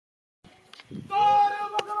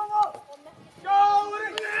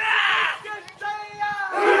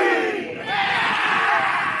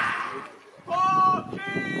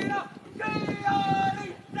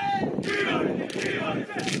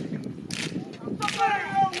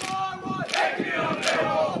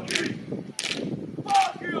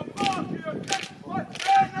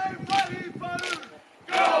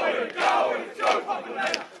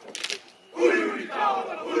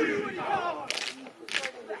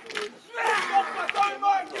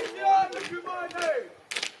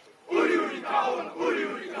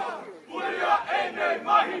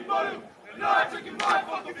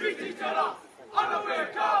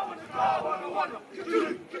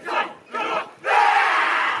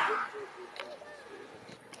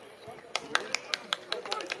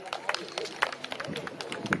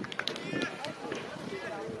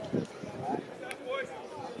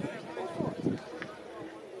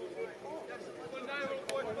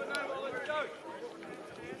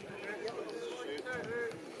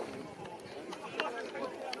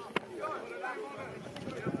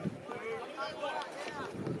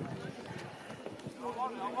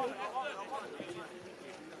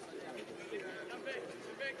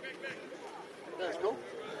That's cool.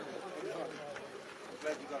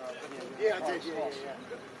 Yeah, I did, yeah.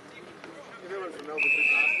 Everyone from Melbourne did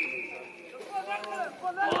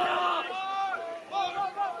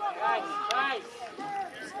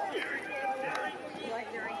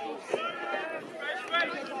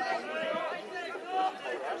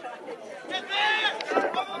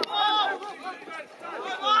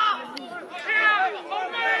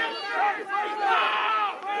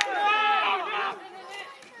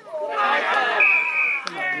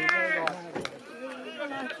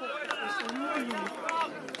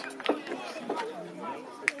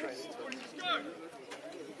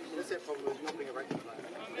That's it, problem with not being a regular player.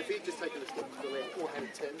 If he'd just taken a step to the left or had a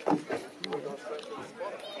 10, he would have gone straight to the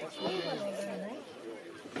spot.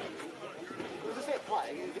 It was a fair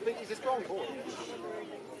play. He's a strong boy.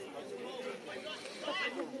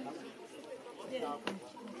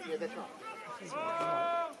 Yeah, that's right.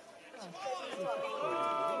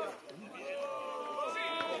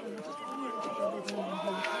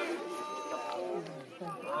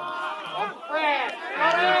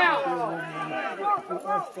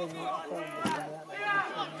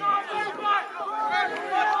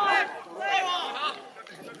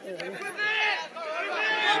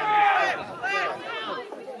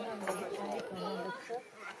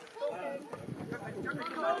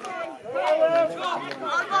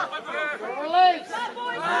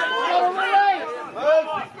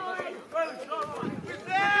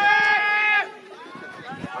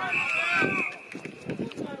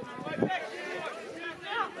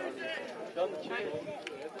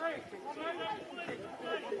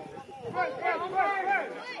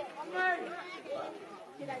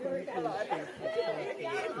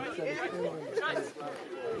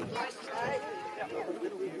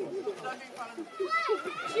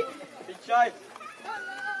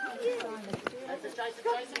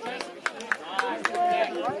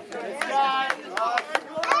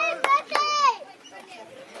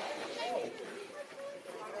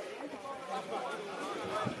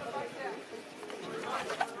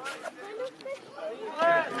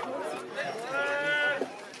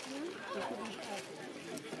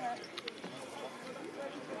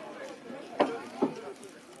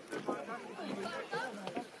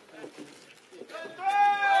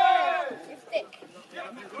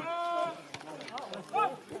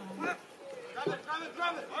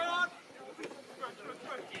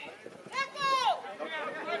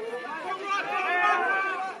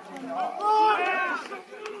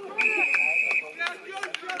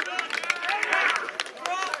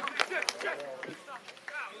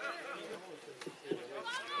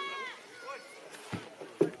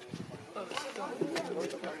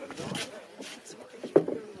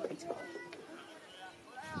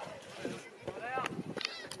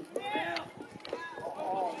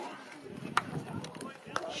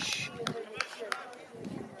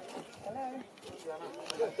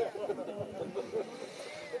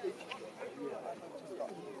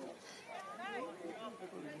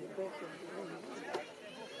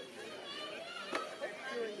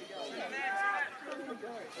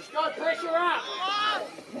 Let's go, pressure up!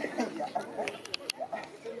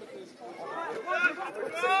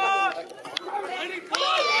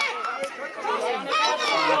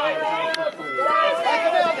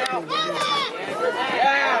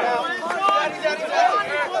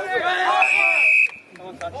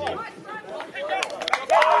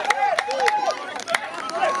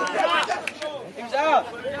 He's out!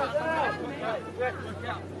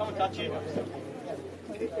 Come on, touch him.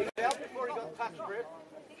 He was out before he got touch, Brett.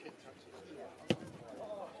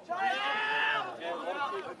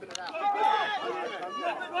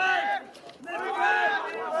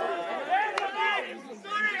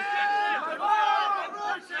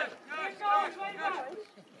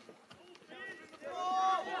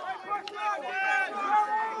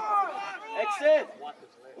 Exit!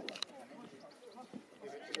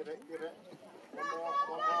 Give it.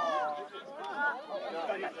 One more.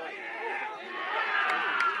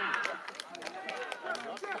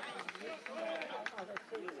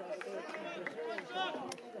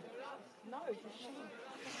 No, just shoot.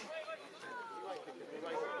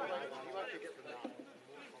 You won't kick it from now.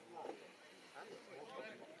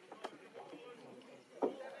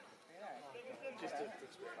 Just to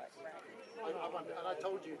and I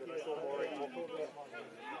told you that I saw more in your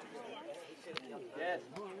Yes.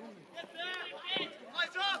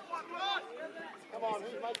 Come on,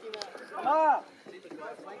 who's making that? Come on!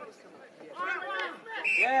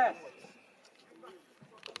 Yes!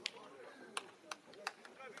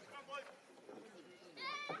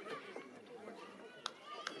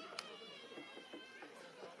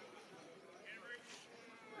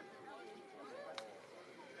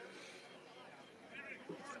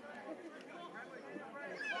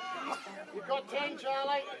 You've got 10,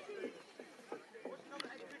 Charlie.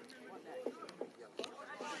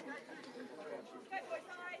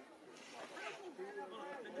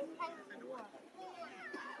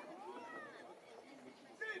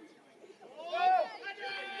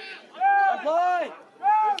 Apply!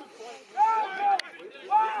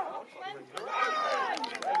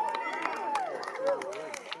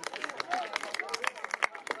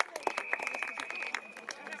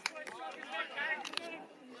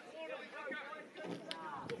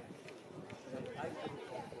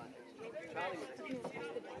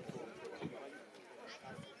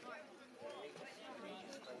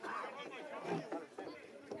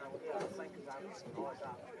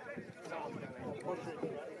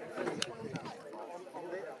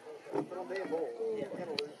 But on their ball, you're going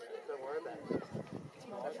to lose. Don't worry about it.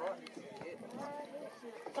 That's right.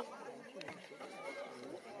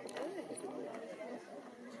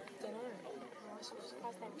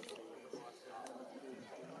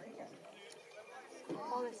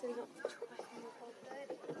 Oh, they're setting up the tri-thing above there.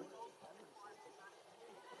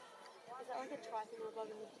 Is that like a tri-thing above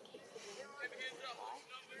and it kicks the ball?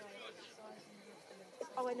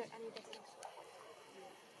 Oh, wait, no, Annie doesn't.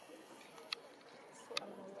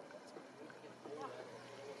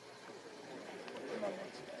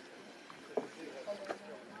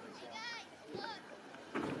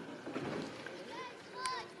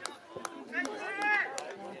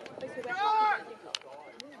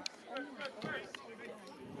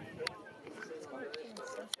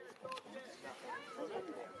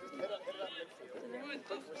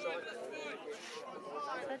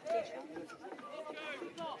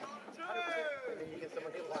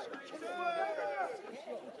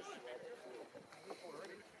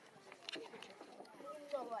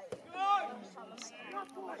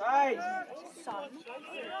 Right!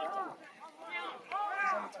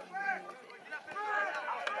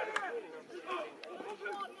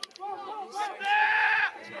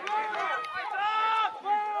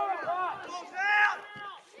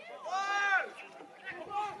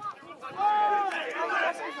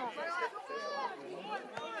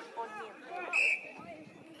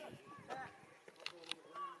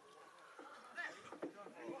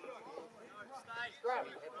 Grab.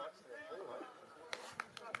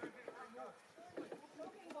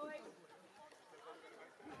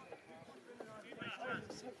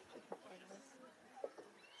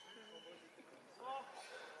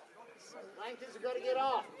 Lankers have got to get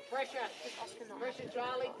off. Pressure. Pressure,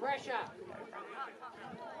 Charlie. Pressure.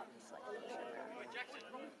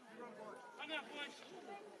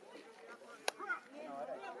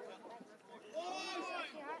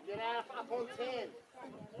 Get out up on 10.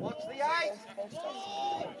 Watch the 8!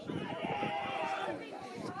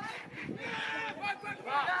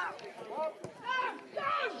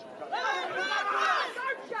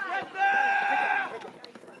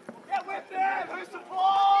 Get with them! Who's the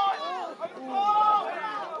ball? Who's the ball?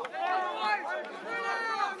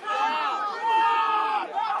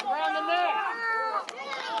 Around the neck.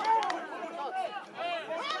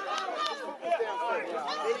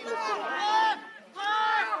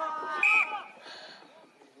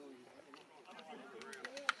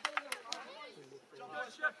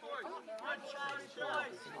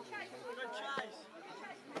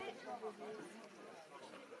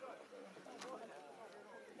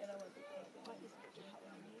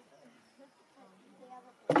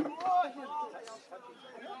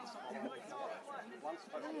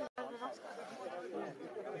 Look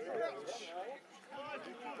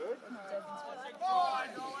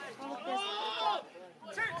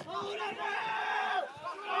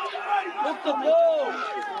the ball!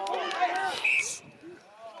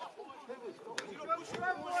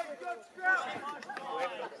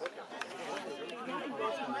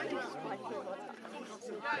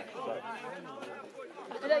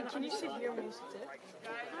 Like, can you sit here when you sit there?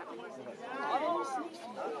 I don't sit.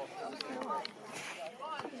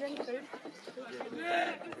 Is there any food?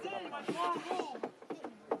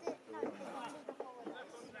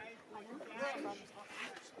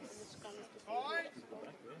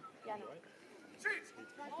 Yeah, no.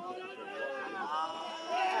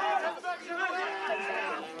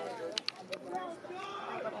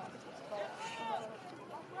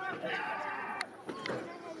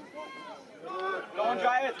 Go on,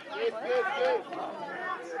 Giant! Good.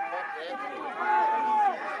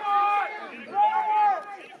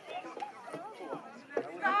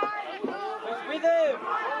 With him!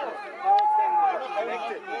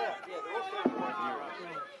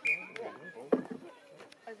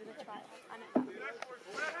 Over the trial. I know.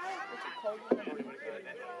 It's a cold one.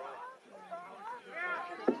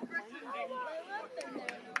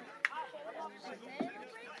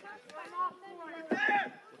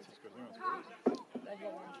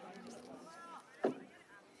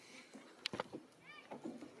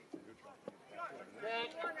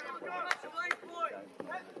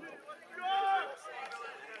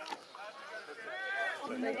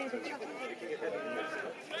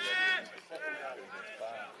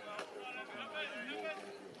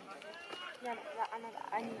 Yeah, I know that.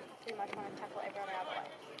 I pretty much want to tackle every other way.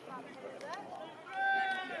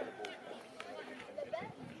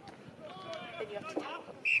 Then you have to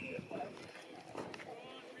tackle.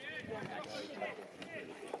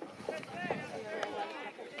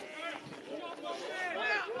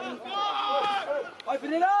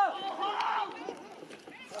 Open it up!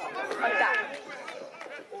 Like that.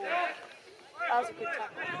 That was a good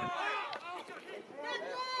tackle.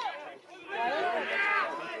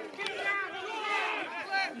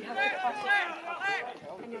 You have to pass it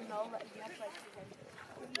and you'll know that you have to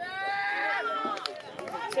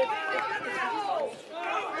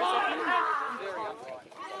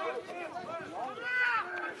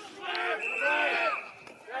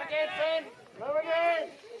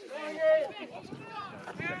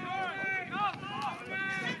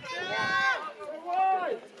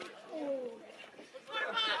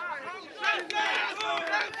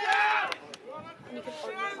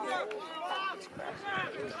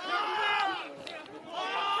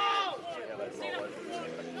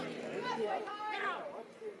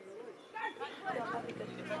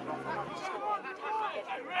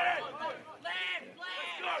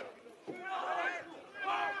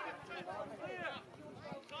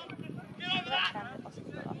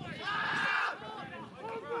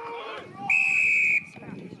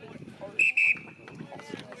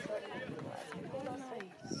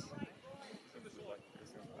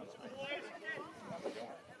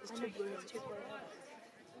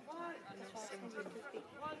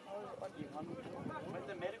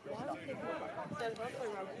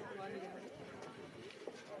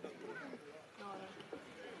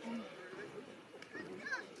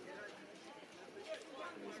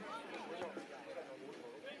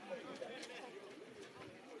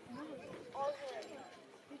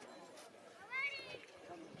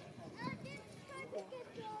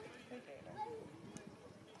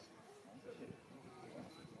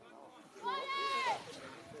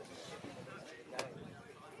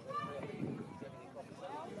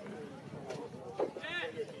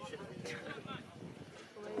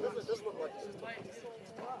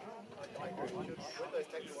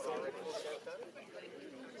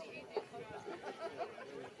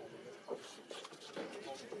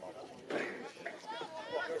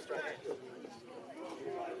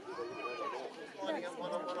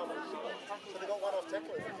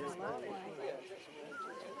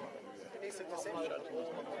so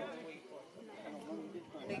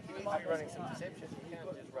You might be running some deception. You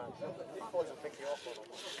can't just run. This boys will pick you off on them.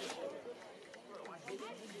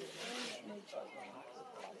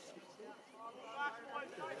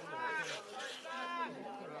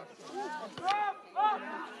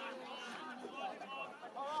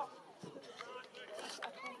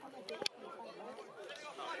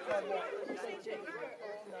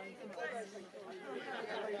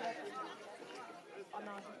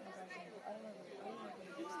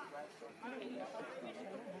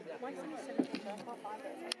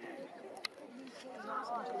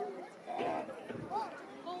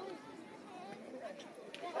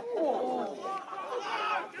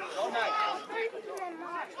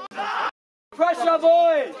 Pressure,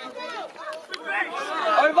 boys!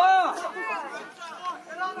 Over!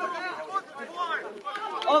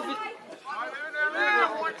 Off it!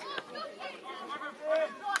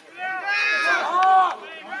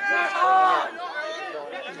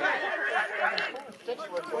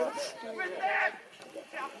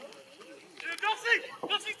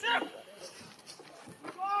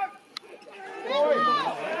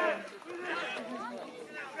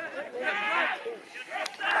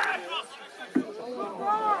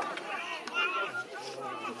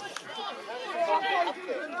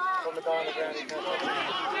 From the guy on the ground.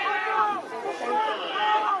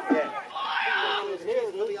 Here,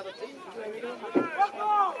 the other team.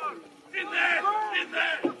 In there!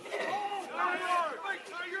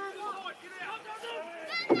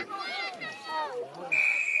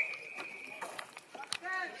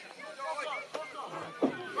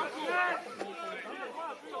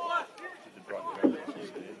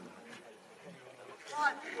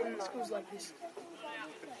 Schools like this.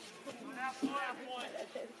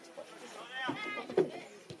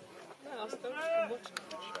 No, I still watch.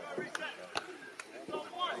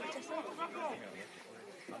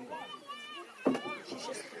 She's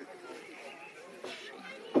just.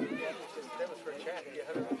 That was for a chat. You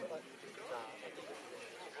had it.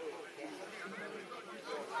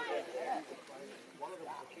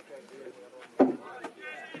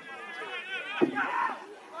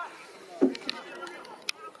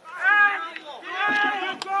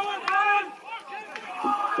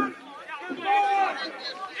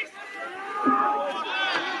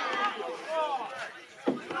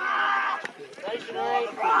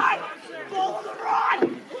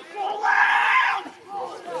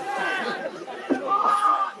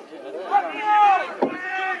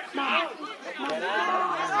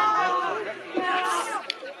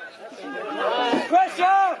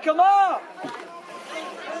 Pressure! Come on!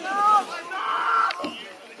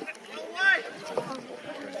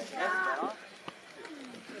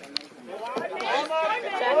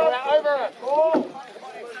 Over it.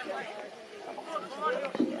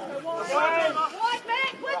 Right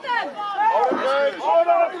back with them! Hold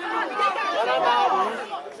on.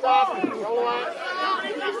 Stop. Roll away.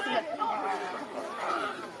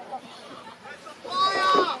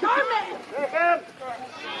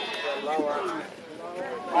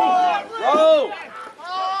 Roll!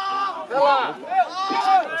 Villa.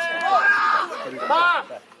 Mark.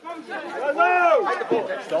 Well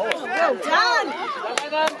done!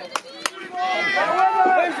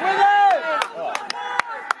 Who's with it?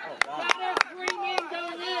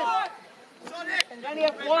 Only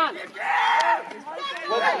have one.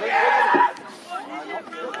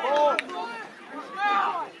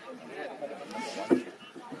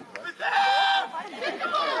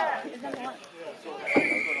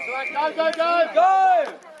 Go.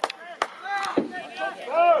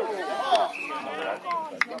 Go!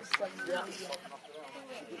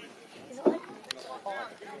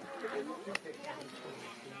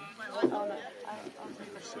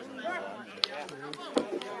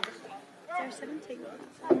 They're 17.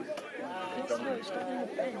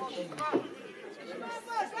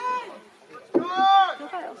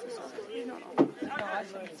 Nobody else is on. He's not on. No, I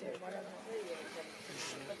saw it too.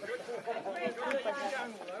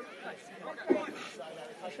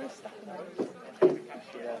 I should have stuck in my.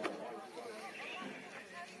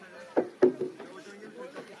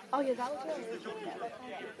 Oh yeah, that was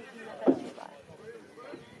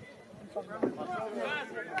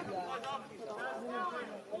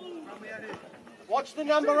Watch the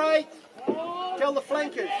number 8. Tell the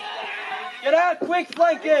flankers. Get out quick,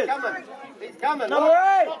 flankers! Coming. He's coming. Number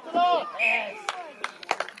 8! Lock it on. Yes.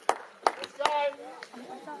 Let's go.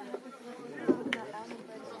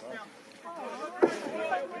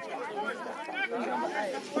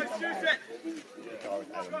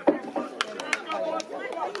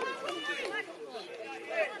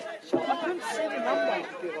 I couldn't see the number.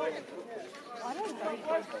 I don't know.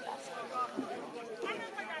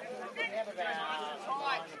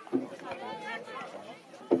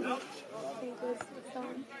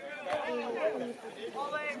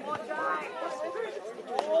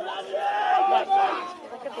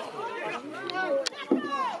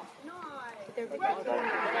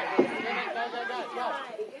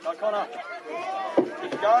 Go, Connor.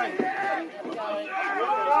 Keep going.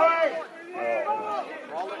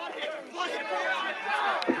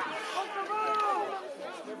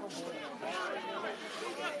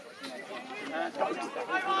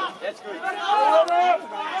 That's good.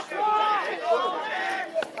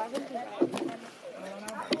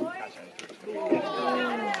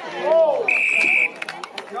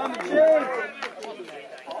 Come, Jim.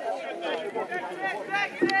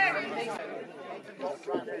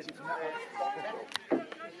 I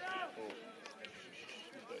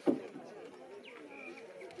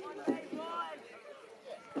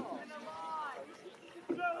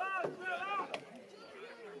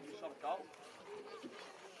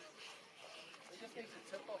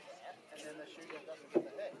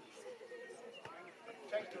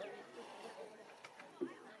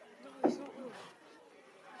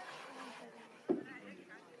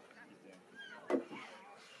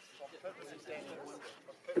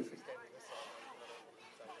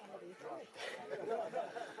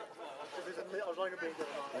was only being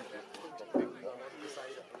given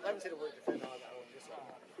I haven't seen a word defender like that one, just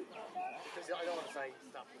because I don't want to say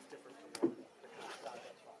stuff that's different from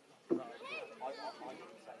what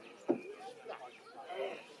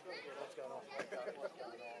what's going on?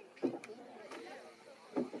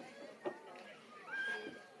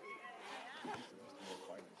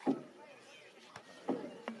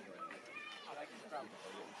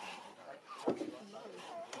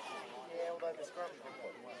 Yeah, although the scrum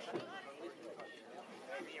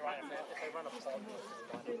you're right, if they run a pod,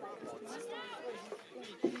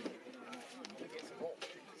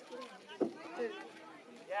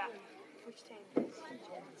 yeah. Which team?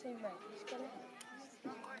 Team red. He's got it.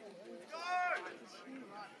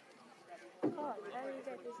 Oh, there you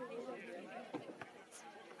go. This is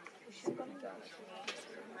she's got it.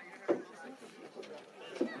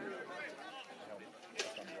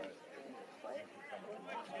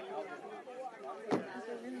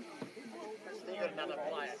 Then you got another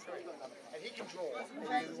player, and he can draw,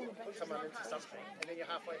 and you put someone into something, and then you're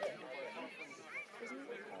halfway there.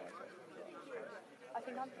 I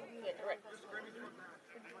think I'm. Yeah, correct.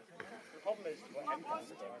 The problem is what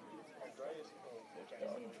happens is Andreas or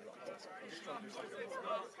James just trying to do something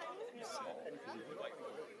small, and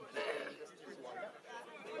just line up.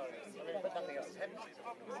 But nothing else is happening.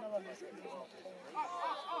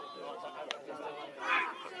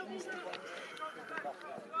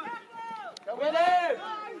 With him!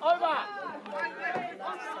 Over!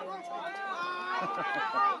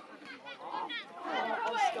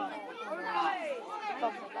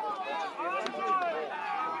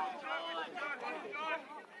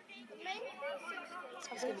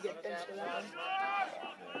 He's going to get benched for that one.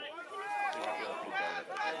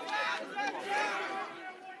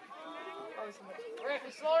 Ref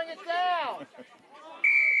is slowing it down!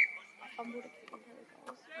 I'm going to keep him here.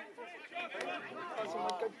 That's my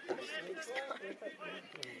good. He's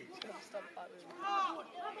going to stop that with me.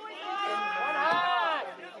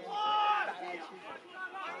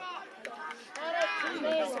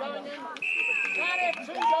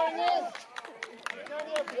 Two going in! And then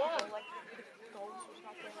everyone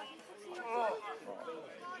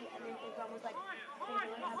was like, hey,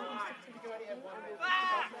 do I have any sticks to do it?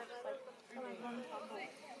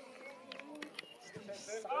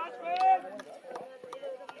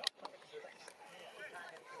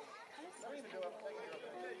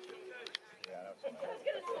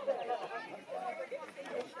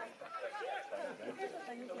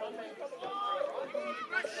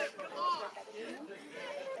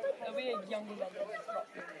 There'll be a younger one that's not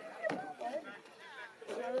good.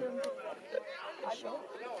 I sure.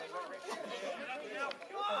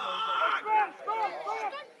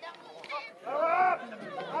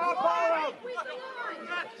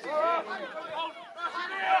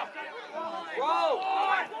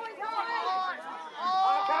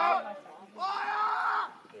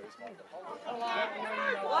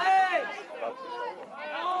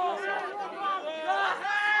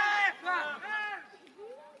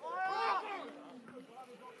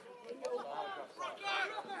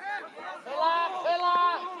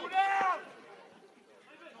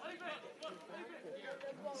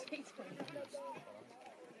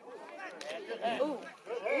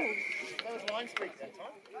 That was line speed that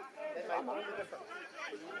time. That made all the difference.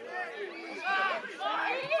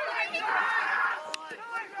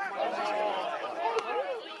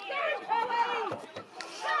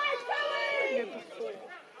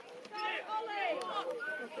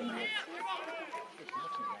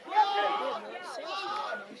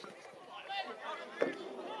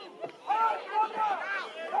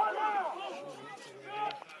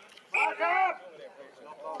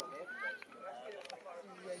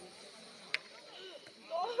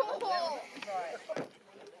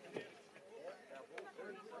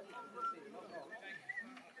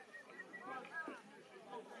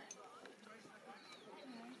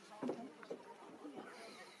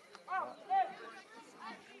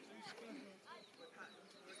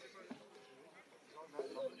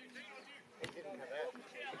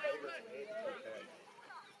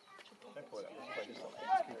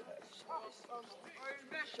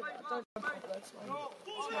 don't that's one.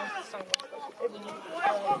 It's not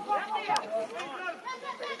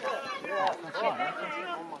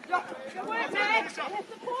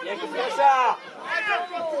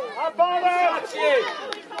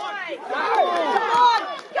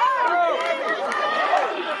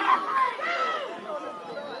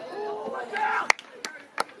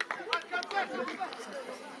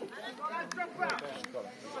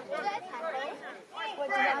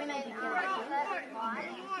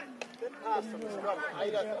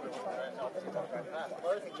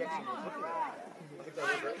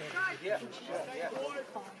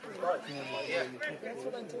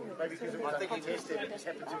Maybe because I think he missed it, it just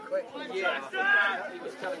happened too quick. Yeah, he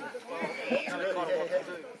was telling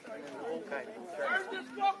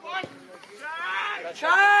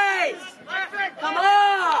Chase! Come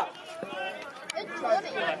on!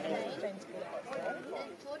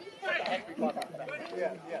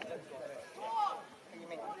 Yeah, yeah.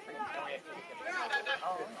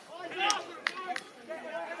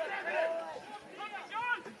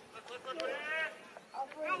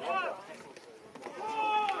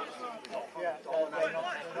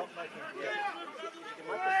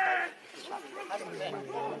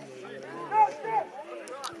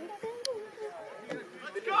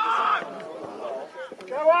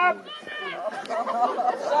 Go up!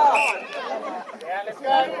 Yeah, let's go.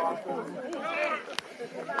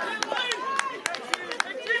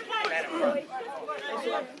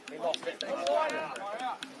 We lost it. Do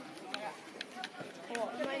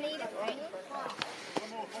I need it, right?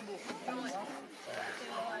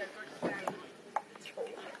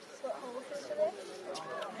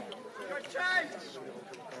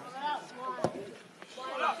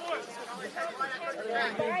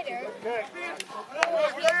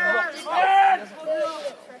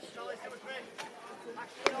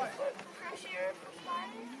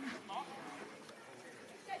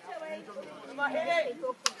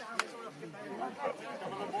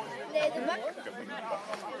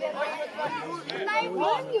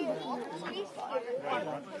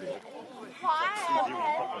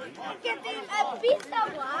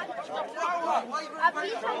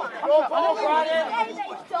 Your ball, Brighton!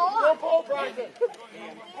 Your ball, Brighton!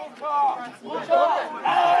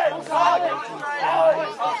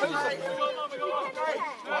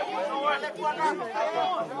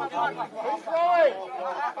 Who's throwing?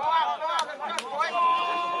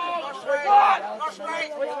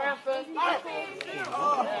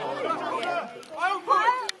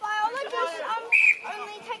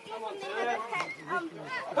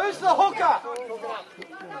 Who's the hooker?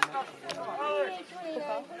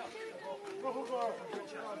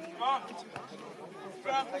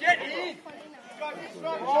 Get in!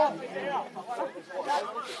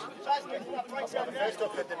 First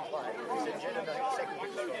off, it didn't play. He said Jen and the second one.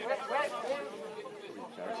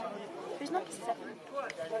 Who's number 7?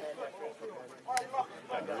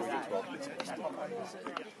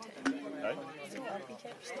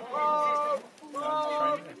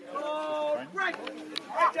 Right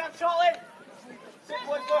down, Charlie.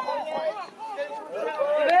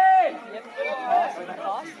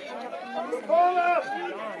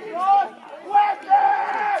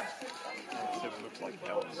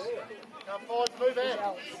 Come forward, move in.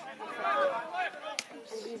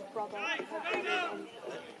 His brother.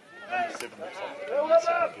 Go with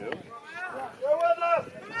them! Go with them!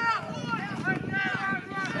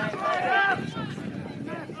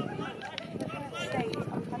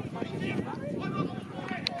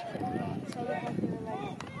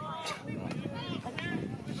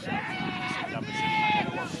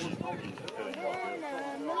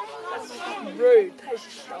 Rude.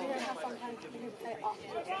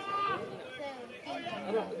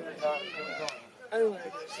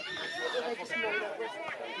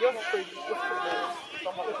 You're free.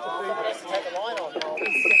 Someone has to take the line on.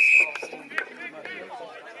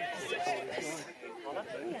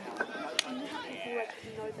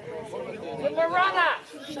 With the runner!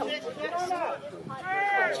 I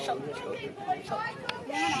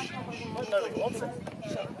don't know if he wants it.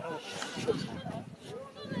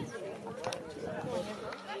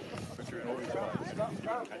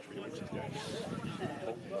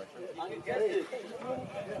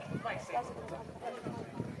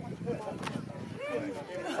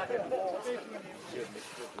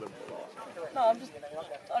 No, I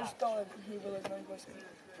just don't want to hear Willow's no voice.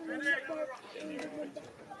 See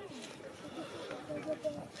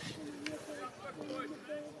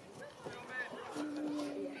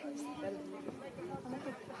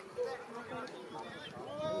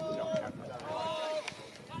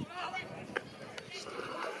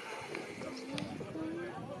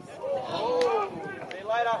you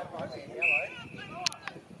later.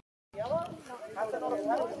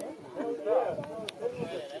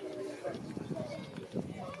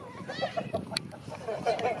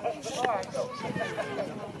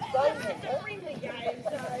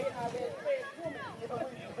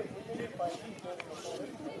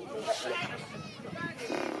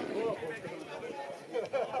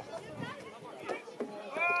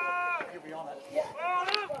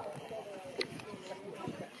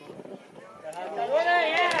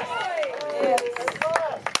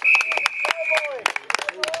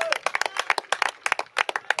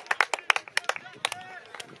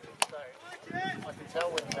 Tell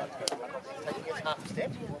when taking his half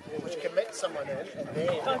step, which commits someone in, and then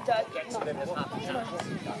gets them as half a step.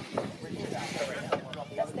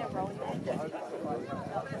 That's their role.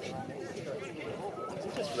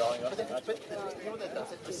 Just rolling on it. But you know what that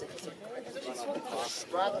does? It just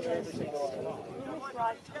rather than everything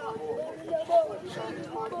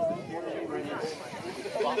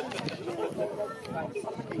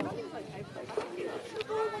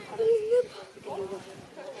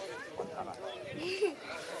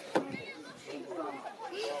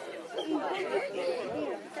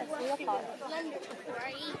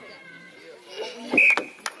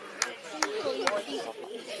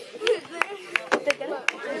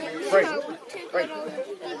Right.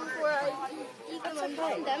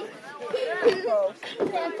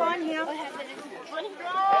 I'm fine here.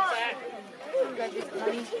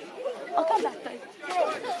 I'll come back though.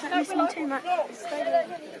 Don't miss me too much. I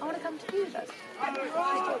want to come to you though.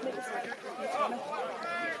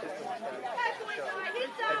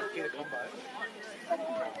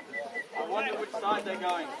 I wonder which side they're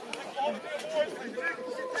going.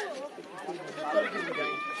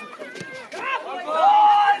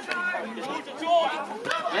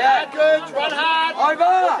 Yeah, good. Run hard. Over.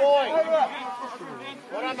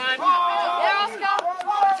 What am I? Yeah, Oscar.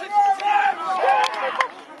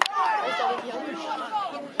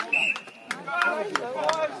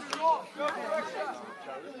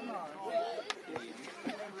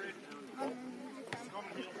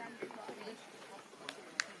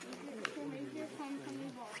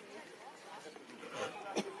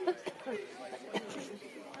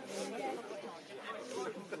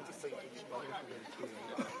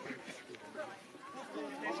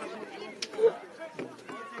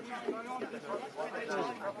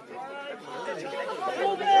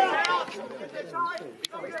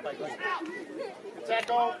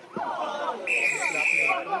 Tackle.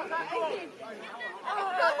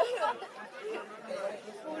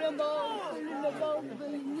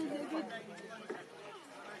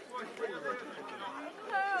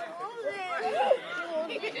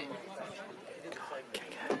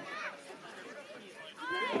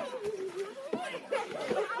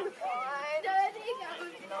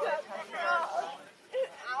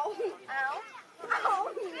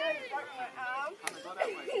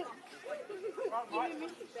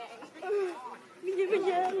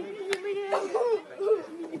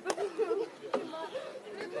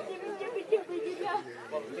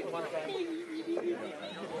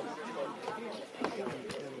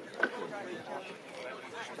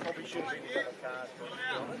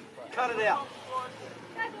 Cut it out.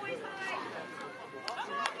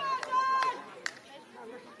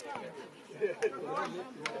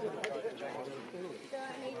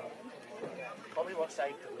 Probably what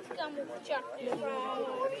saved it was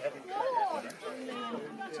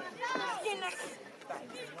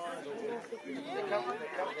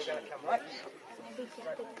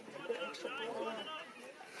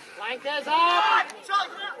Flankers up!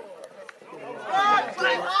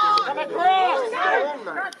 Come across!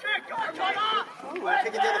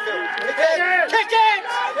 Kick it down the field. Kick it!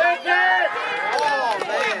 Kick it! Oh,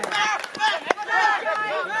 man.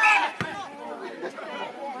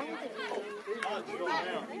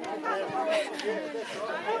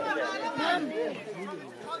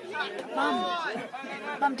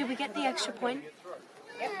 Mum, did we get the extra point?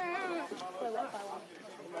 Yep.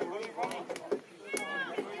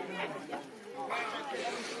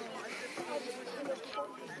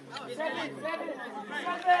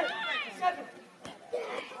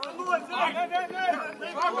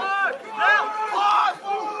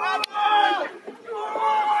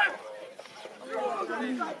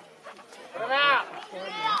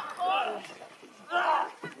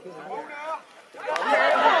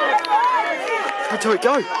 Until it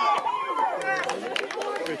go.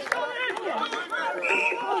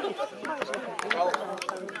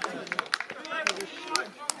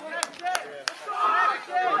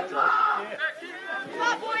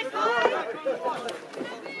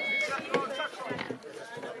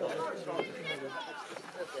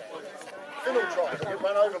 Finn will try. He'll get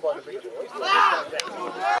run over by the big boys.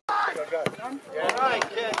 Go. Yeah, right,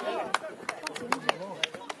 kid.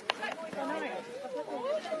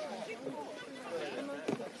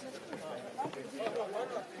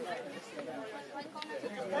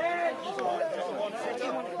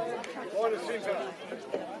 You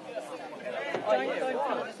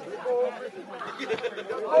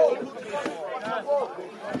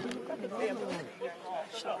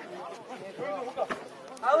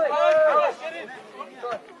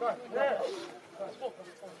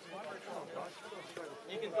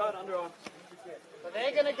can throw it under on. But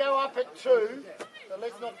they're going to go up at 2, so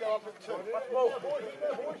let's not go up at 2.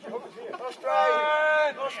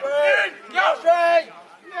 Australia! Australia! Australia!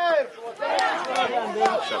 Yeah!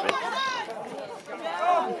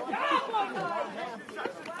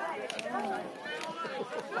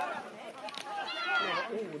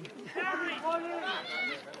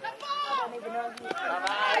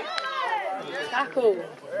 Tackle.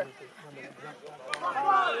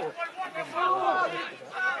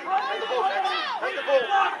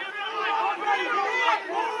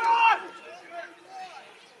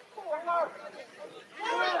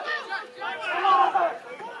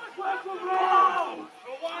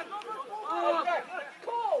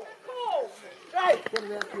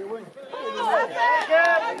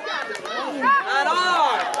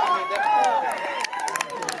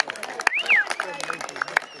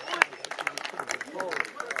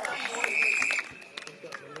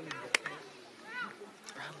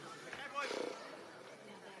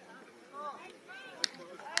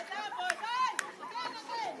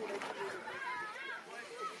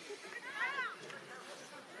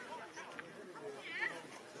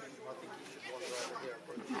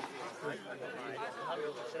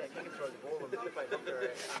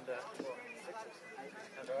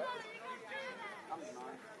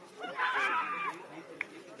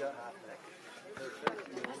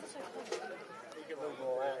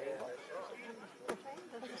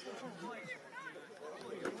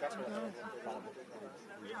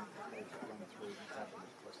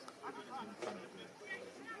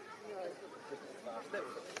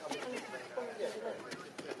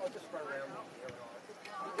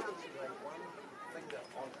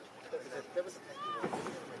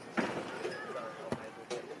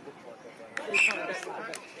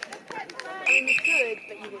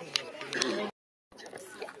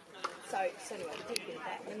 So anyway, we did a bit of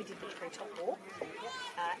that, and then we did the treetop walk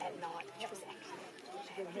at night, which was actually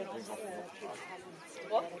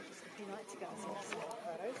what?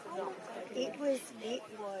 It was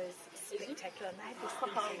spectacular, and they had this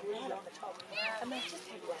thing at the top, and they just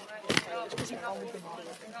had because you're on with the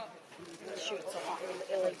shoots off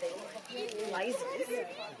the LED lasers,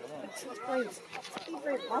 so it's brilliant.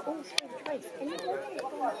 Every bubbles through the trees, and you're looking at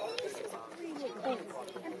going, this is really cool.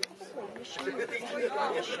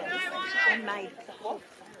 And made the whole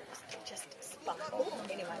forest just sparkle.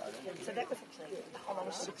 Anyway, so that was actually the whole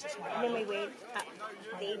long successful. And then we went up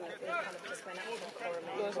then, we kind of just went up to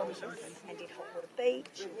Coromandel and did Hot Water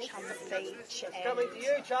Beach, Chums Beach, and Coming to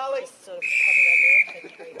you, Charlie. just sort of put around there for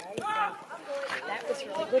 3 days. And that was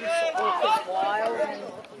really good. And so all was wild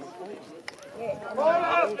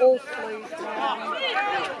and all flew down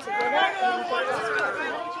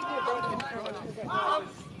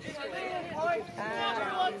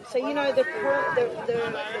so you know the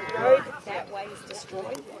road that way is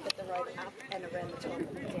destroyed, but the road up and around the top and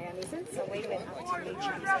down isn't. So we went up to New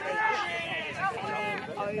Chums Beach and then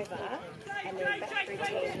over and then back through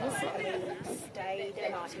Thames and we stayed a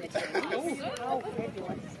night in the Thames.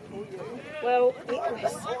 Well, it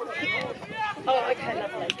was. Oh, okay,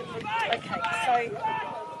 lovely. Okay, so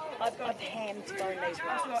I've hammed going these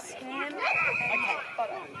roads.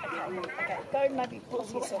 Okay. Go maybe pull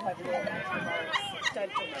yourself over there.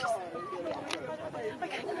 Don't do it.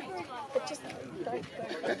 Okay, great. But just don't go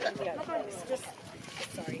video. It's just,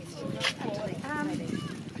 sorry.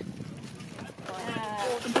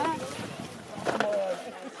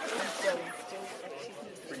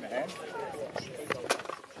 Bring the hand.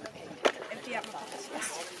 Empty out my box.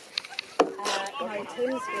 No,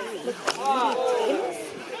 Tim's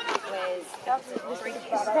was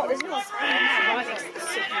there's no space right next to the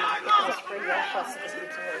supermarket. There's free Wi-Fi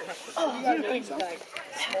systems. Oh, you need to go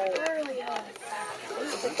small.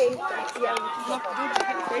 But then,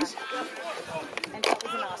 and that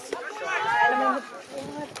was nice. And I mean,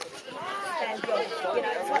 and you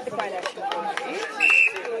know, it's like the Great Ocean.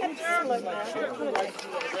 Absolutely.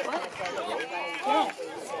 Yeah.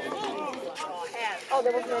 Oh,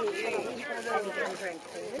 there wasn't any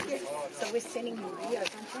so we're sending him videos.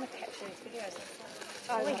 I'm trying to capture these videos.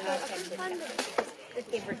 Oh, we can't capture them.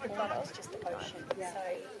 Every corner is just the ocean. Yeah. So,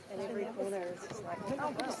 and every corner is just like,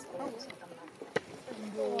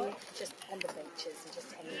 just on the beaches and just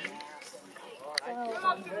hanging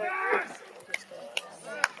out.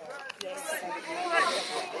 Yes.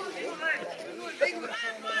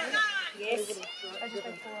 Yes.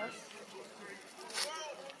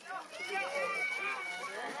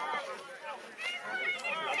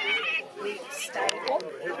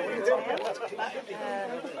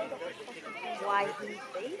 Waihi.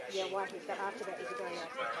 Yeah, Waihi. But after that, we're going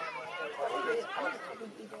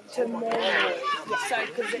tomorrow. Yeah, so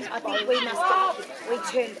because I think we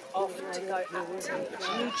turned off to go up to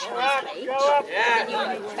New Chelsea, and then you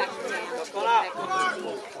move back down to get back onto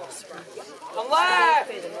the crossroad. Come left!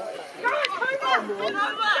 Further north.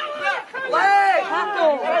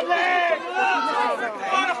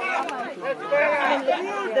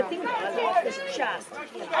 The thing that I like is just,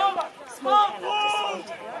 small town up to small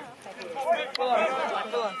town.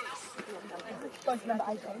 Don't remember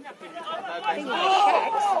 18. Thing with the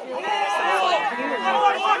shacks,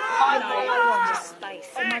 just space.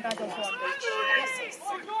 Oh my God, that's right. Access.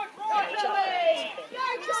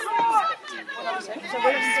 So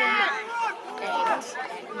we've seen that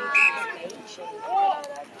at Newcastle Beach.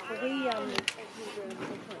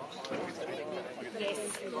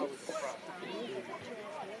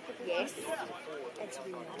 Yes. It's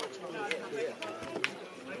really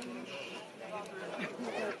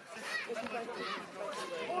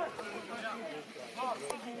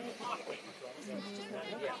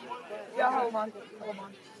Yeah, hold on.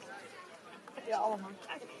 Yeah, hold on.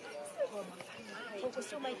 we're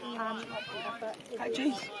still making Hey,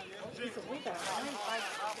 geez.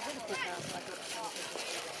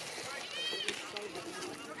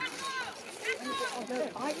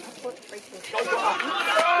 I put Preseason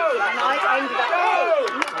and I ended up.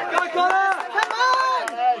 Go, Connor! Come on!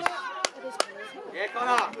 Yeah,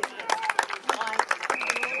 Connor.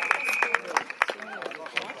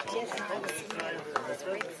 Yes, I was this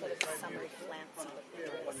red sort of summery flouncy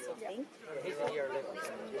dress sort of thing. For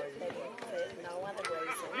no other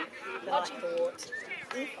reason than I thought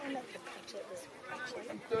if I'm at the beach, it was actually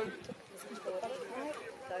I thought if I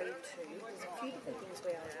go to, there's a few different things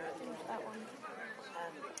where I was really into that one.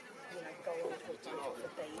 Go on to the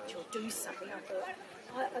beach or do something. I thought,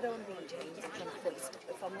 I don't want to be in jeans and trying to hoist.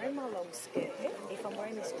 If I'm wearing my long skirt, if I'm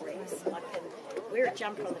wearing this dress, I can wear a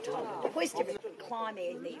jumper on the top, hoist everything, climb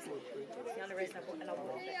in these. That's the only reason I bought, and I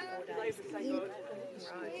wore that 4 days in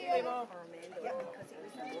Rome, Coromandel, because it was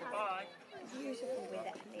beautiful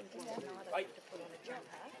weather, and then just at night I had to put on a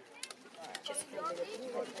jumper. Just for a little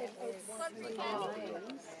bit.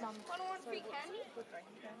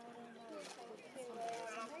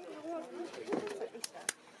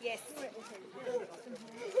 Yes.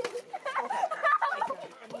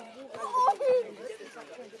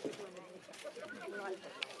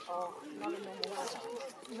 Oh, not a normal one.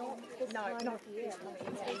 No, not here.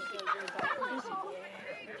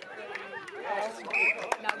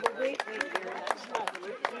 No, but we're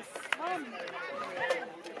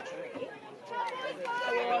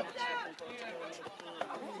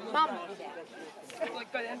Mum.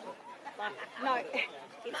 No, it's,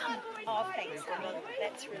 oh, thanks, honey.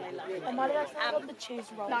 That's really lovely. I might have actually the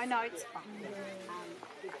cheese rolls. No, it's fine.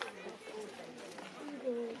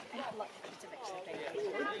 Like the kids have actually been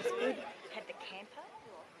really good. It's good. Had the camper,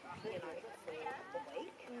 for a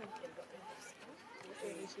week. Then got the hostel. You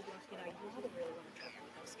either really want to travel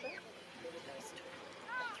with hostel, or with those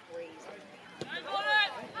threes and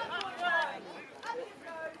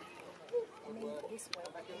and then this way,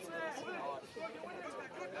 do you know what? Yeah.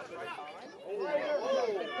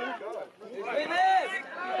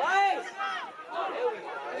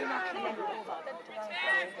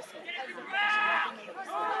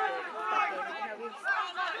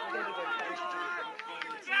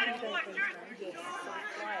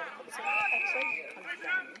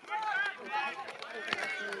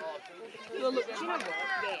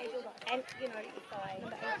 And, if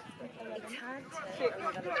it's hard to it's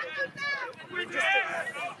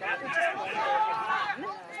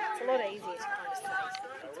a lot easier to kind of say,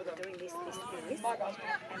 we're doing this, and then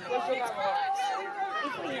if we had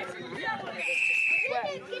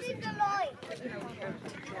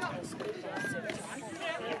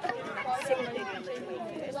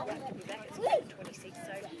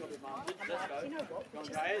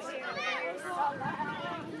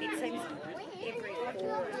it seems every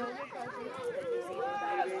forum that New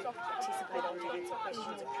Zealand participate on to answer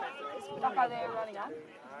questions of travellers.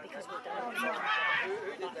 Because we've done like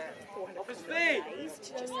 400 days to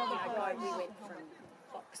just go. We went from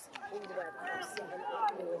Fox all the way across and all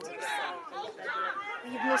into the south.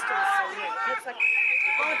 You've missed all the scenery. It's like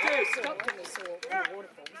stopped and we saw the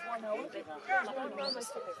waterfalls. But like we just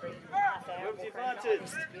stop every half hour. It's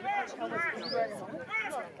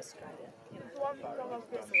like Australia.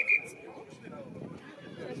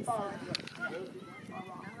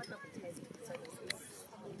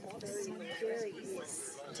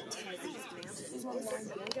 Similarities to Tassie's mountains. You don't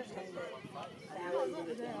have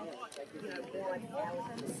the valley, wide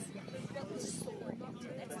valleys. That's the thing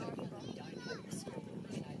you don't have.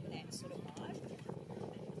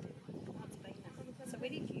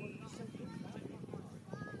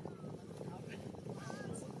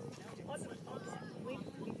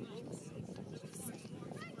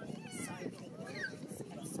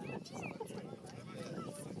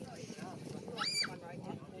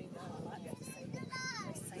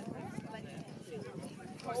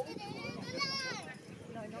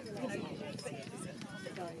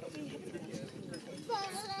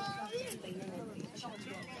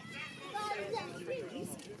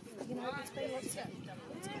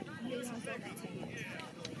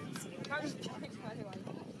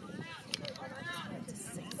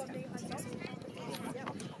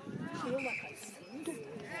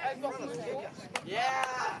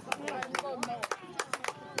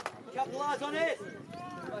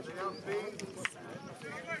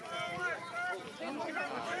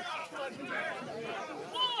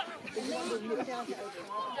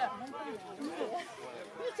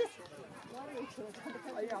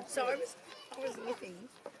 So I was looking.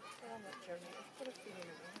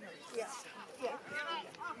 Yeah. Yeah.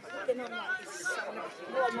 Then I'm like, this is so much.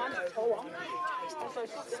 Well, mine's taller.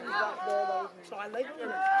 So I leave it in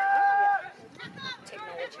the car.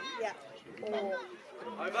 Technology. Yeah. Or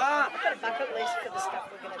I've got a bucket list for the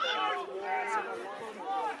stuff we're going to do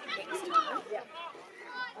next time. Yeah.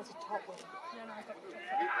 That's a top one.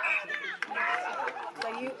 So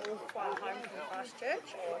you all fly home from Christchurch?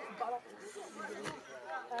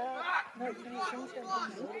 No,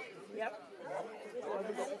 yep.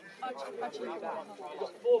 Actually,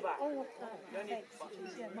 oh, thanks.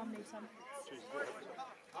 Yeah, Mum needs some.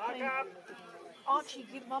 Archie,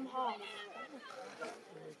 give Mum half.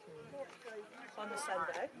 On the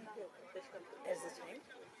Sunday, as the team.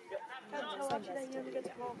 Tell Archie that he only gets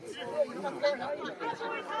half.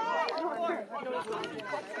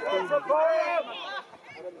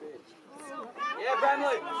 Yeah,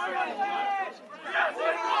 Bramley.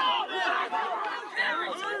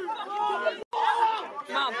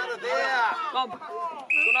 Mum, Out of there. Mum, do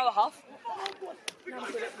you want another half?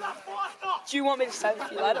 Do you want me to save it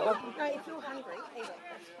for you later? Or? No, if you're hungry, eat it.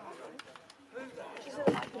 Is it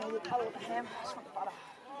like, the colour of the ham? It's not butter.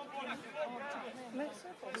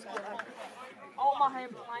 I want my ham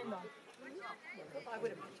plain though. I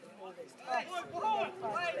would imagine all these things.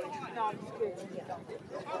 No, I'm just kidding.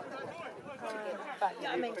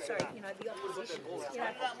 Yeah, I mean, sorry, the opposition. Ball two.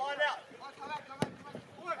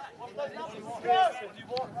 It's on you,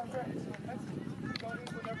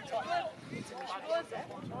 Charlie.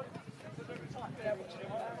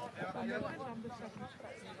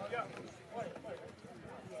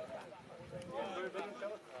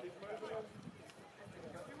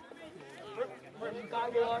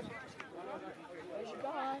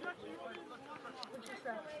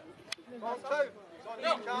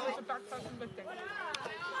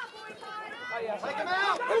 Take him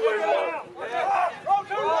out.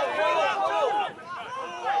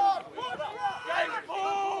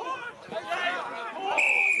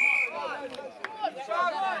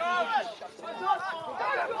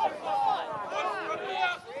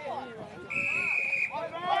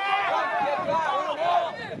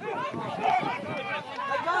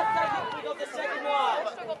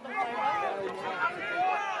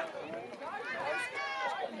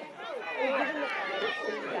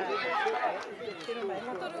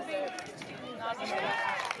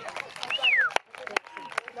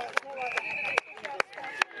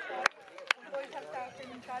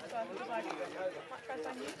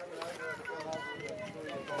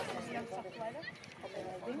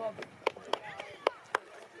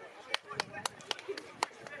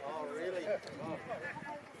 Oh, really?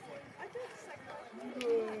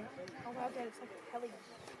 Oh wow, Dad, it's like a heli.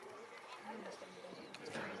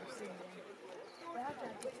 Wow,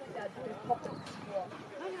 Dad, it's like that.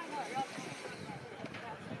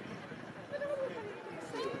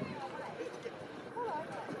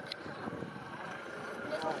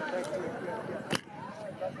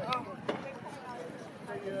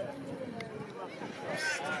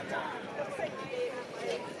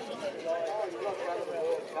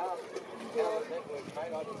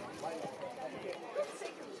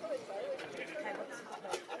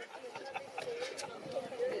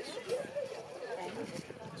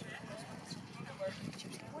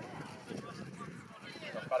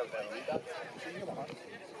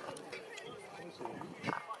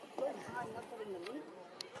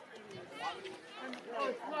 Oh,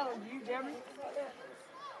 it's not on you, Jeremy.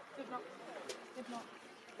 Did not.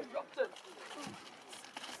 Who dropped it?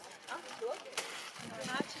 Huh? Look.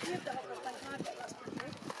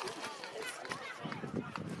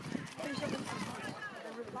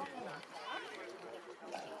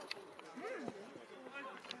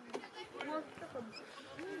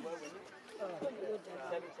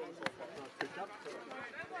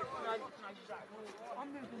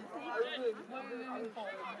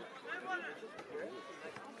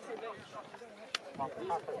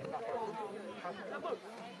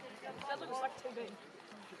 That looks like TV.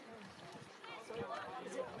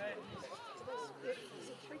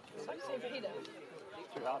 It's like TV there.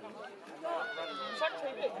 It's like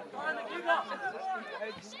TV. You got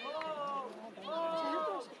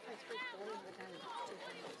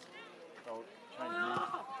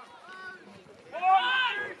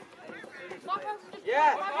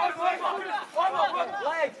Yeah.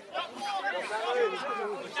 Legs.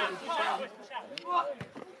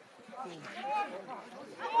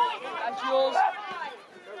 That's yours.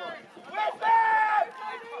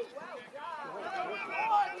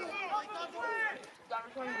 That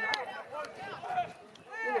was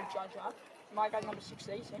charge up. My guy's number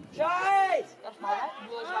 16. Chase! That's my guy.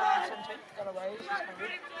 Willow's number 17. Got a raise. He's kind of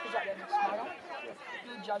good. Who's that then? That's my guy.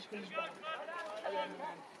 The judge who's better. At the end of the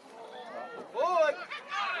game. Boy!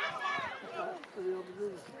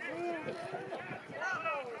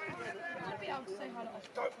 I'd be able to say hi to us.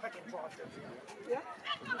 Don't fucking drive them. Yeah?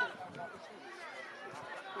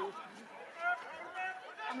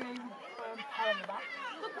 I mean, pat on the back.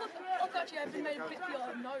 Look, actually, I've been made a bit for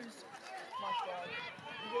your nose. My God.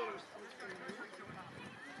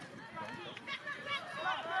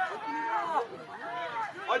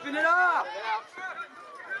 Open it up!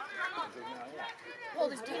 Oh,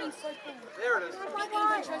 this TV's so cool. There it is. It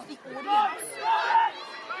even shows the audience.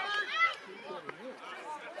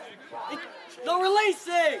 No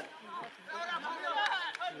releasing!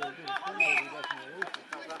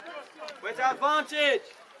 Where's our advantage?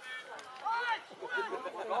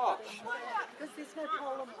 Gosh. Because there's no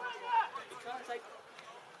column.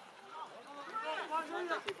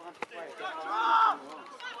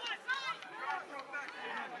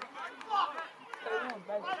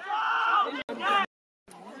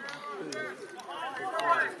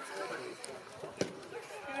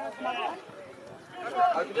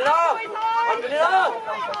 Open it up! Open it up!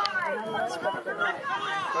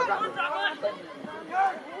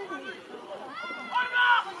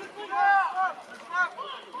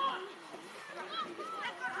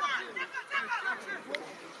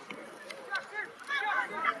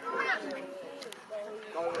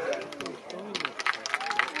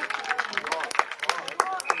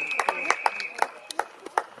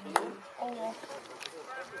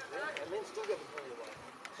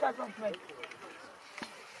 Strike one for me.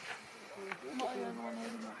 I'm not the only one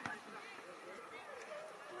holding it.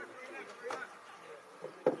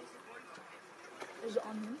 Is it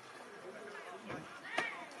on me?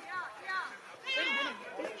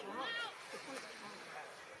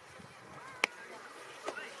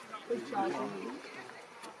 Who's charging?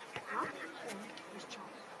 Who's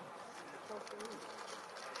charging?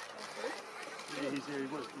 Yeah, he's here.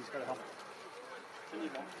 He's got a help.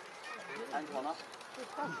 And one up.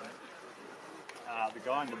 The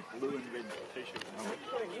guy in the blue and red t-shirt. No, it's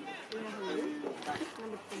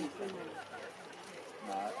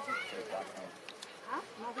just dark colour.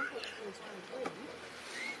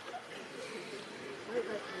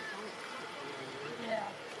 Yeah.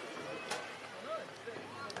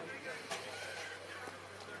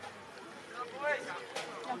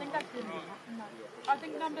 I think that's good. No. I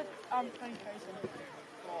think number 20 Preseason.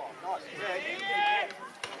 Nice.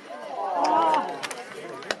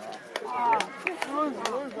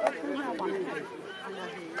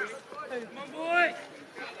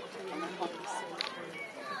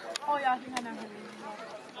 Oh yeah, I think I know who he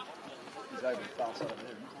He's over the far side of him.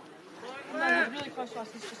 is. No, he's really close to us.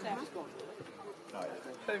 He's just there. No,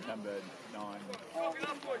 number 9.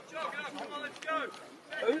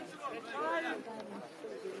 Who?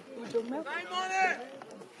 Who's talking about?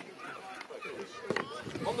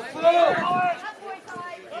 On the floor!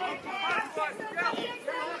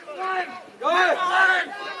 Go!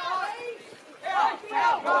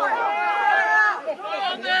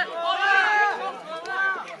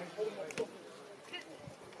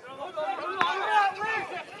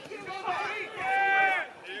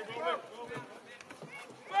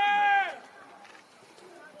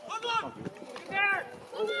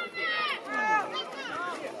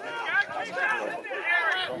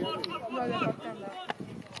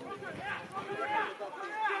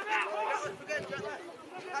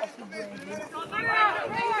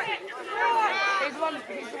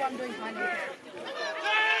 He's the one doing mine.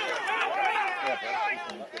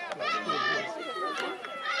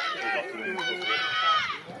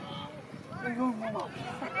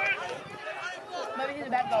 Maybe he's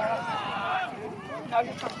about to go off. No,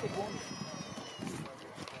 he's trying to keep warm.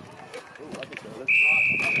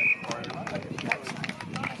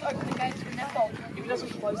 Let's open the gates from netball. If he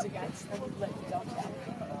doesn't close the gates, then we'll let the dogs out.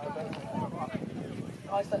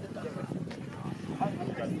 I just let the dogs out.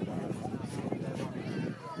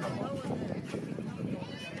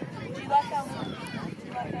 Do you like our one? Do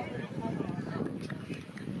you like our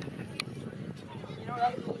You know what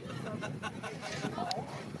else?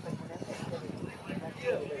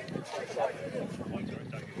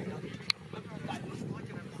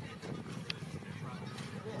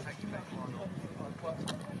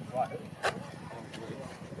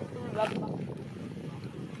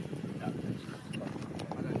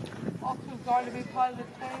 Oxford's going to be part of the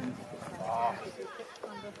team.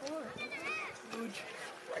 Good.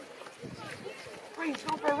 Breeze,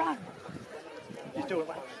 go for a run. He's doing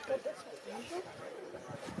well.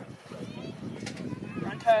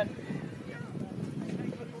 Run turn.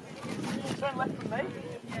 turn left from me.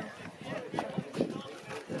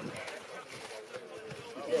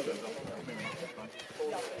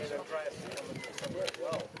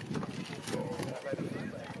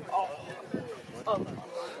 Oh.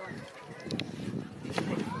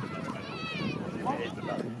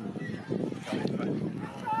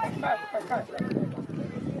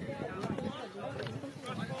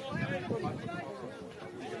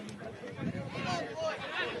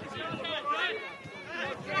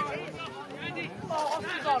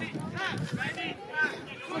 Oscar's on.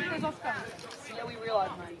 Look, there's Oscar. Yeah, we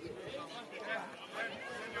realised, mate.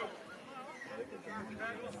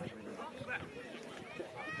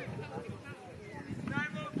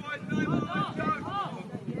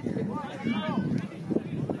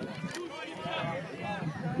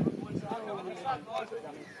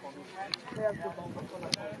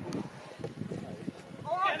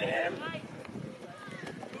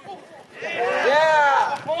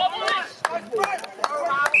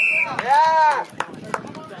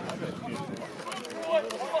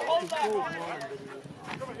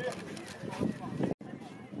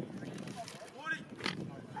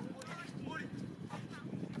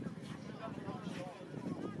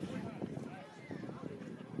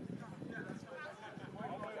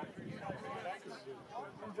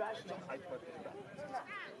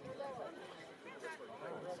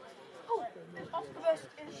 Oscar versus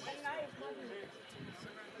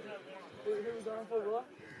Who was on for what?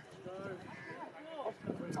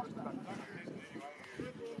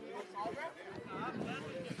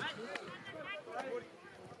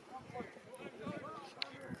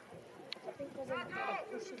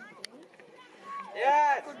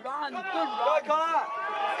 Yes! Good run, good Go, run. Connor!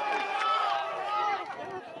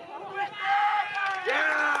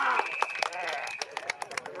 Yeah!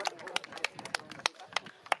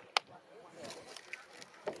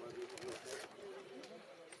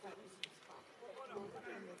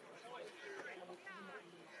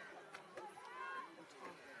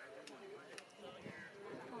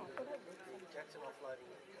 Jackson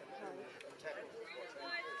offloading and tackling is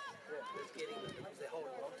what's it's getting they're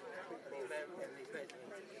holding on to it. And he's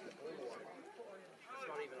managing the blue one. It's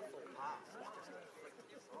not even a full pass, it's just a flick to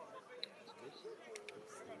the side.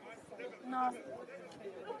 No.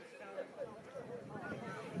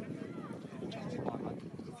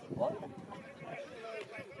 What?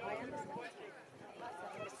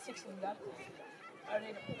 6 of them. I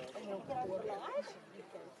need a little water.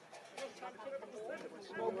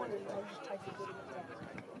 Well, one of them, I'll just take it.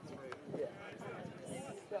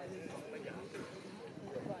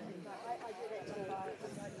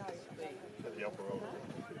 The upper row.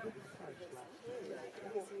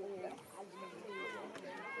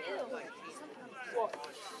 What?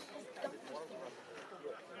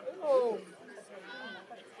 Oh.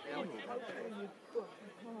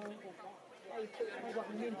 Hey, I got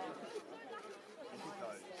mint.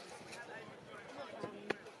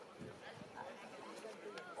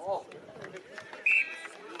 Oh,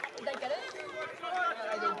 Did they get it?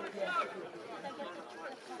 I did, yeah.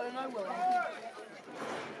 I don't know, Will.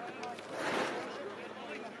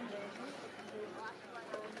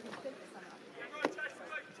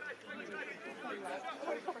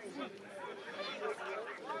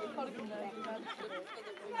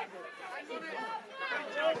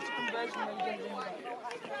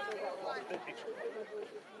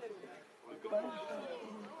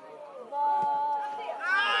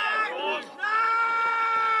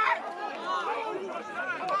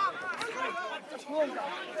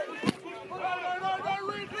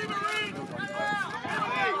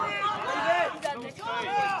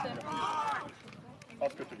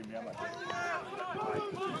 Oscar took him out.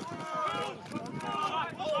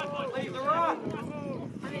 leave the run!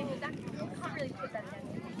 I mean, that, you can't really put that down.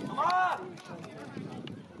 Come on!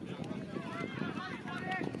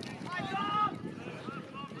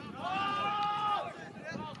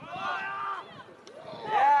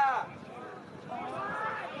 Yeah!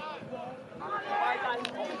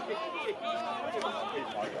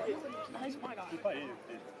 He's my guy. He played.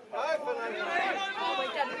 Oh, wait,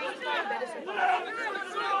 Dad, he's not better than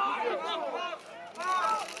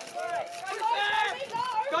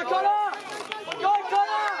Go, Connor! Go,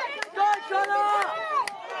 Connor! Go, Connor!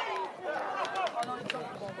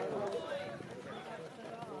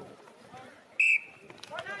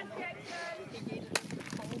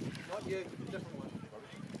 Not you, different one.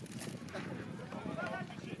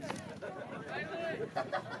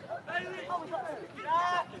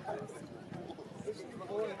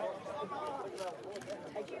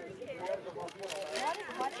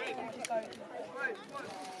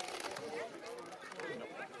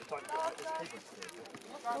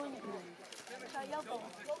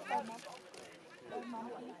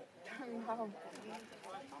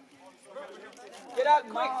 Get out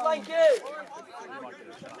quick, flankers!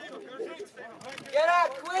 Get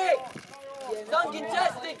out quick! It's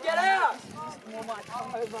uncontested, get out! More might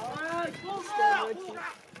come over.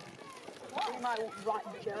 We might write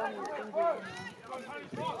Jeremy angry.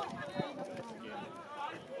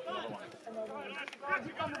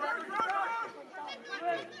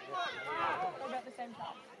 About the same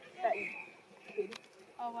time. That kid.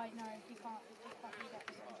 Oh wait, no, he can't be at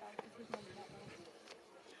the same time because he's not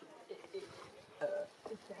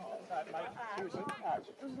that way.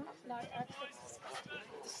 No, actually,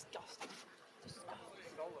 disgusting.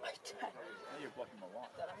 You're blocking my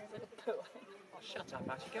light. Poo. Oh, shut up,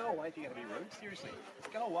 Ash. Go away if you're going to be rude. Seriously.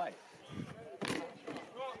 Go away.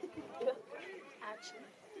 Actually,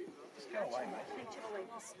 Just go away, mate. need to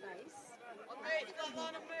leave the space. Coming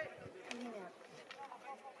out.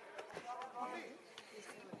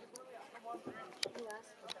 You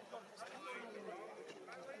asked for that.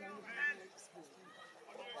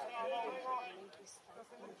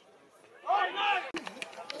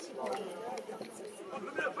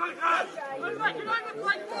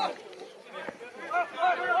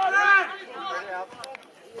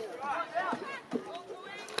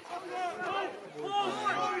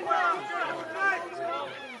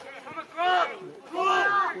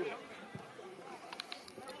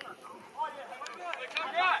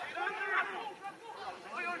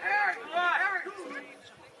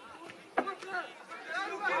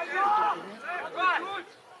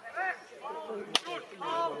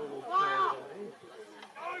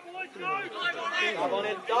 Dive on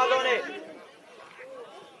it, dive on it!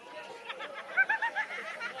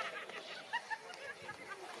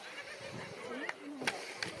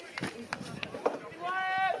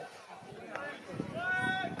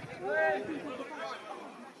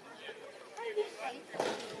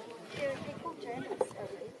 They're called journals.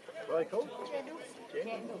 What are they called?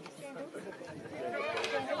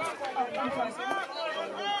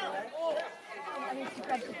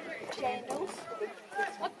 Jandals.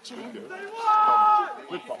 What jam?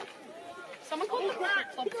 Flip flop. Someone called it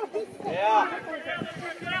flip-flops. Yeah.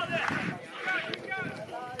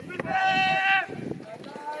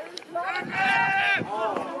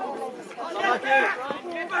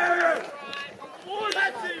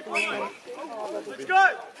 Let's go!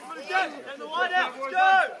 Again! Get the line out! Let's go!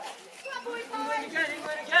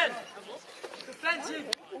 Again! Defensive!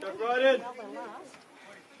 Go right in!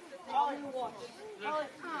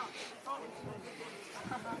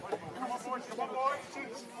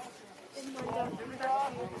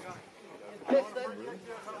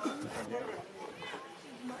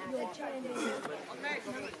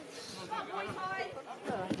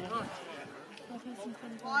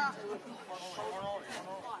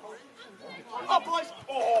 Up, boys!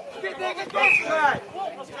 Oh, get there, get there!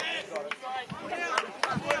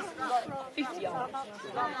 50 yards.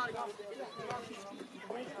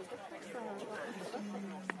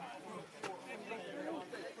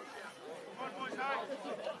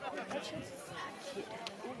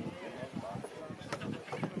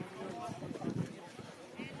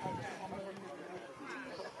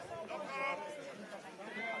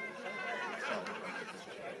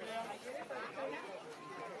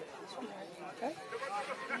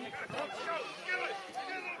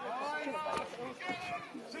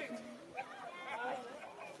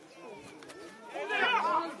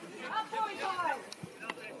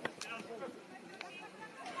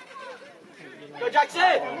 Go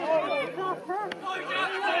Jackson!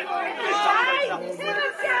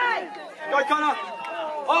 Go Connor!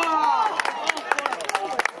 Oh!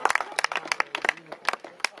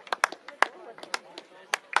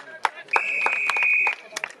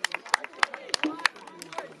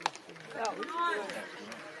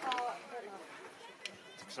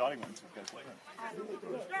 It's exciting when it goes like that.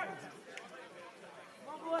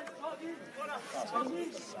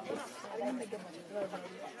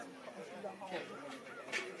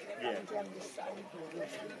 Yeah.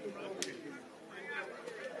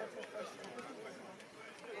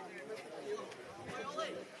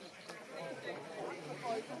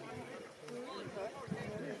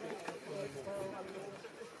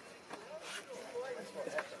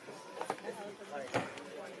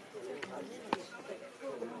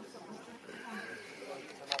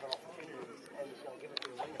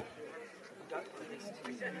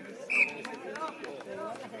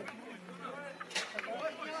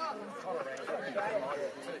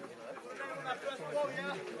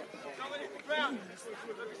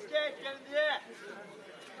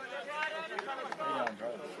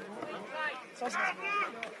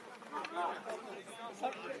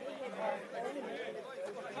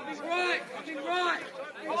 Coming right!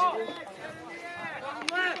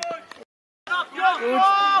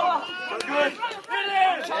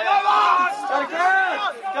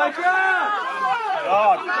 You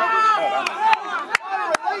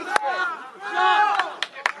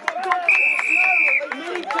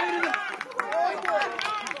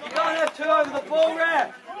can't have two over the ball,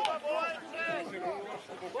 ref.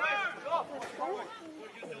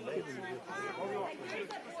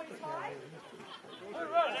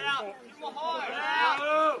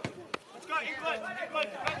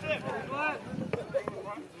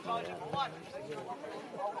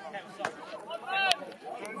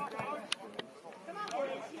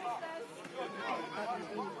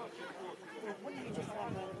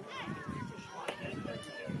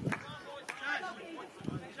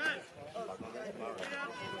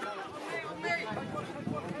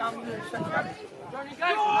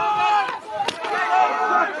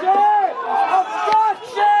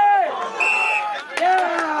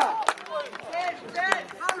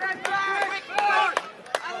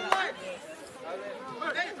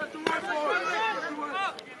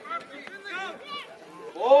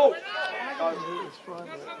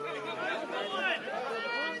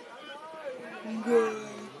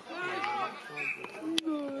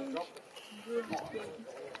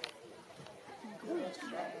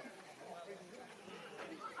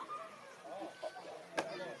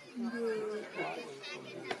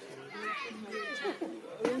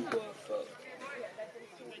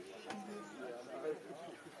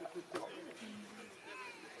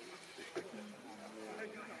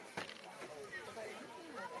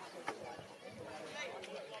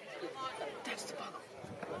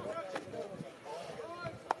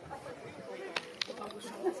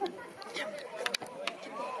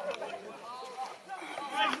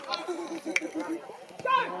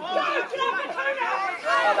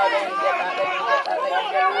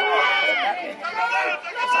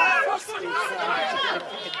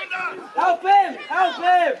 Help him! Help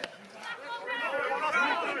him!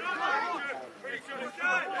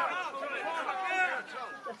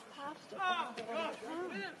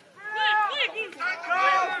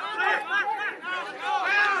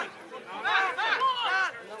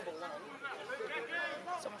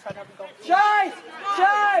 Chase!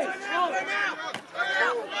 Chase!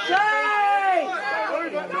 Chase!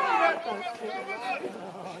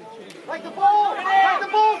 Take the ball! Take the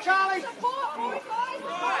ball, Charlie!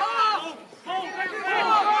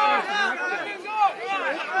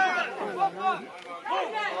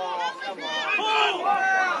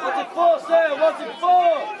 What's it for, sir? What's it for?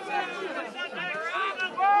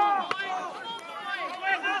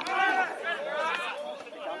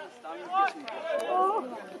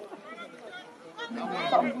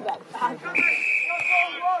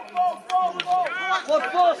 What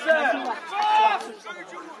for, sir?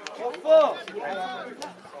 What for?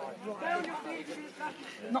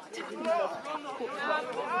 Not tackling.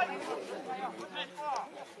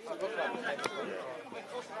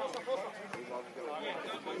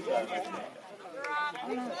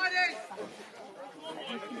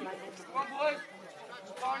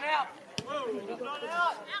 Going out.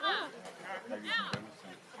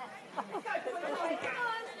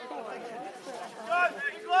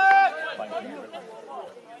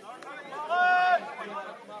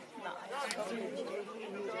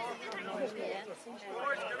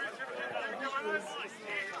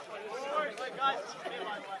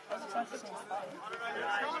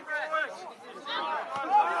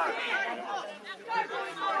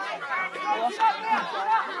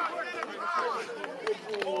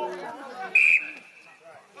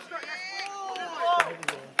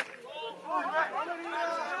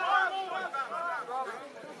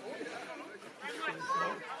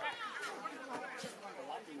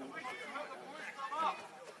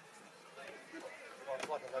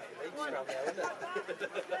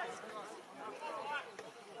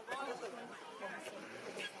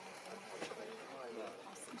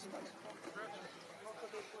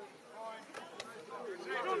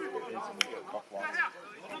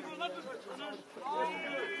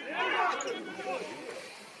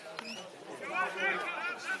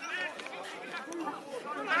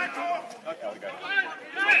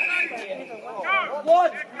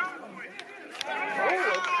 What?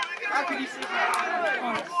 How could you see that?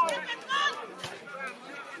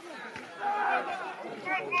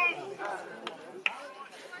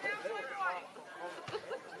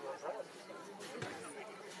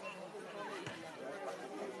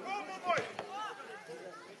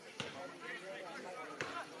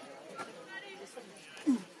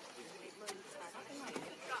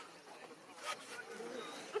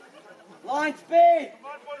 Line speed!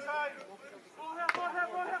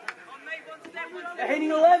 They're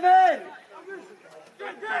hitting 11!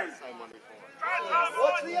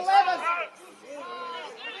 What's the 11?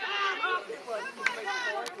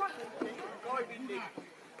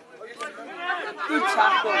 Good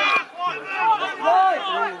tackle.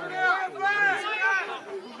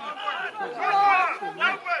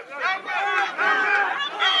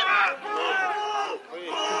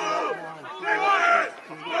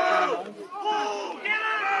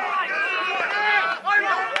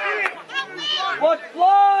 What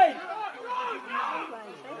fly?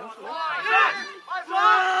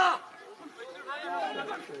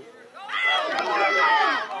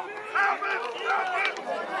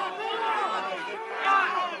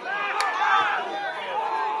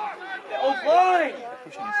 Oh, fly!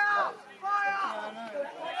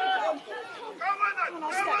 Come on,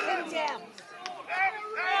 Oscar, put him down.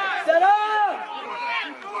 Set up!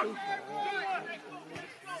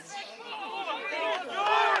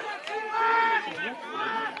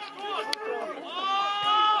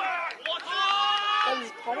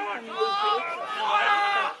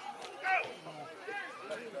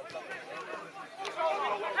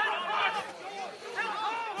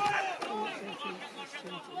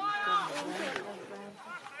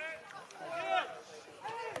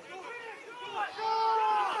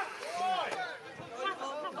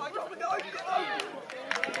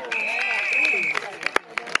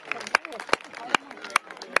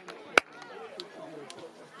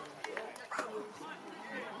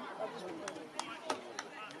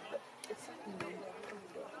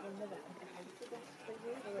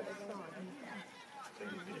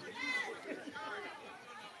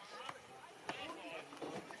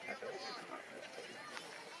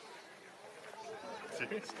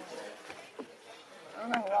 Serious? I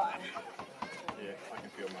don't know why. Yeah, I can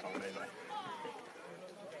feel my whole knee, mate.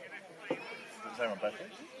 Is it the same on both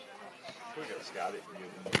legs? We'll get a scar there from you.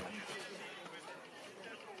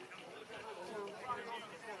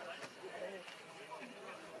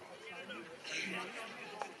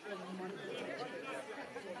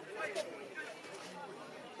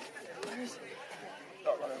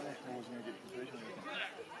 Not right over there. I was going to get confusion.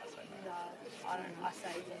 I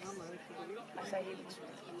say yes. I say yes.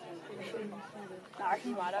 No, I reckon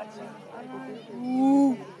you might actually.